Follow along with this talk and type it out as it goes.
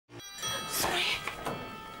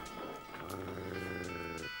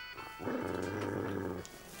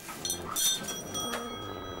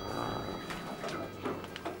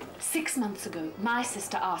6 months ago, my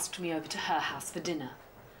sister asked me over to her house for dinner.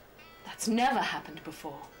 That's never happened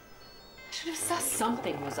before. I should have sussed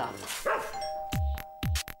something was up.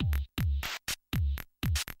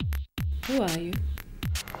 Who are you?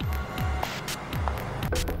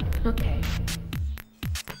 Okay.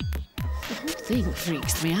 The whole thing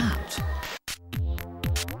freaks me out.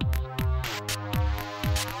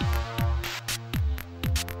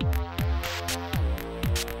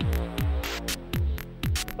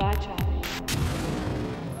 Bye, Charlie.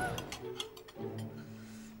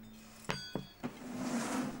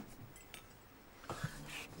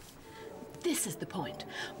 This is the point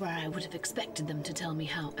where I would have expected them to tell me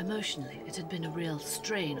how emotionally it had been a real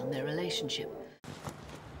strain on their relationship.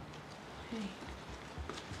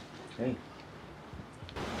 Hey.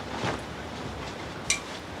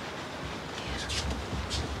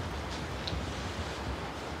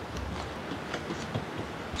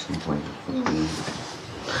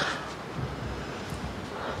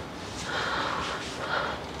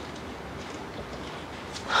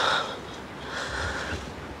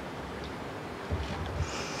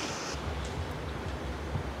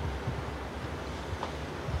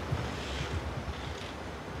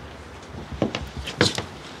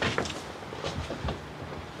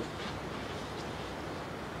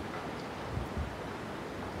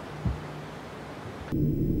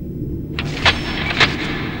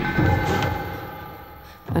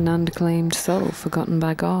 An unclaimed soul forgotten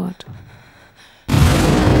by God. Have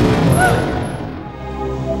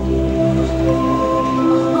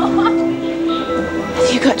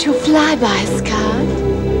you got your flybys card?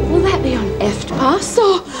 Will that be on EFTPass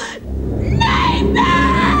or... Nathan!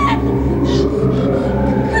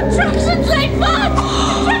 Contractions late bud!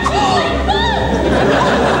 Contractions late bud!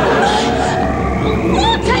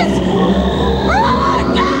 Waters!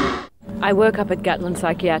 I work up at Gatlin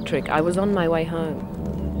Psychiatric. I was on my way home.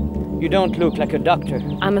 You don't look like a doctor.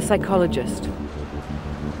 I'm a psychologist.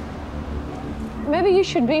 Maybe you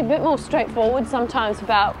should be a bit more straightforward sometimes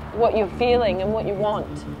about what you're feeling and what you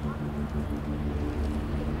want.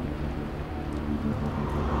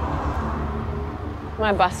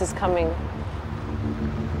 My bus is coming.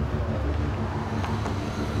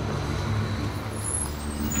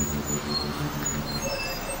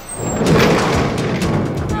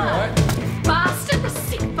 Bastard, the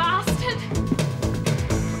sick bastard!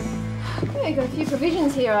 You got a few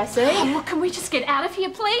provisions here, I see. Oh, well, can we just get out of here,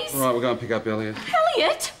 please? All right, we're going to pick up Elliot.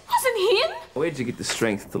 Elliot? Wasn't him? Where'd you get the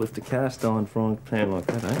strength to lift a cast iron frying pan like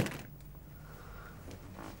that, eh?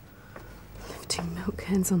 Lifting milk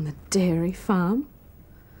cans on the dairy farm.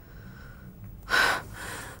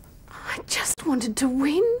 I just wanted to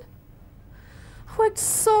win. I worked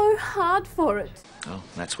so hard for it. Oh,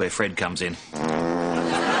 that's where Fred comes in.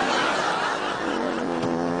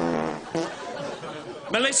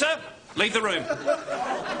 Melissa, leave the room.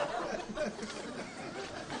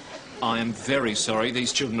 I am very sorry.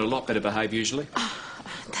 These children are a lot better behaved usually.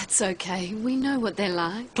 That's okay. We know what they're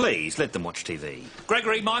like. Please, let them watch TV.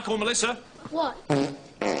 Gregory, Michael, Melissa. What?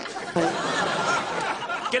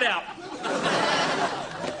 Get out.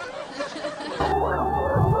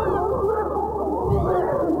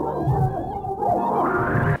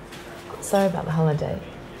 Sorry about the holiday.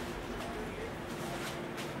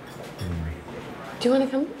 Do you want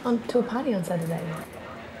to come on to a party on Saturday?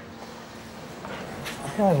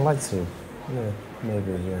 Yeah, I'd like to. Yeah,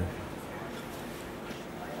 maybe, yeah.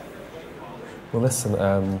 Well, listen,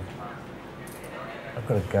 I've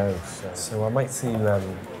got to go, so I might see you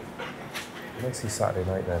Saturday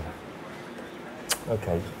night then.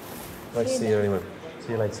 Okay. Nice to see you anyway.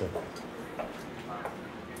 See you later.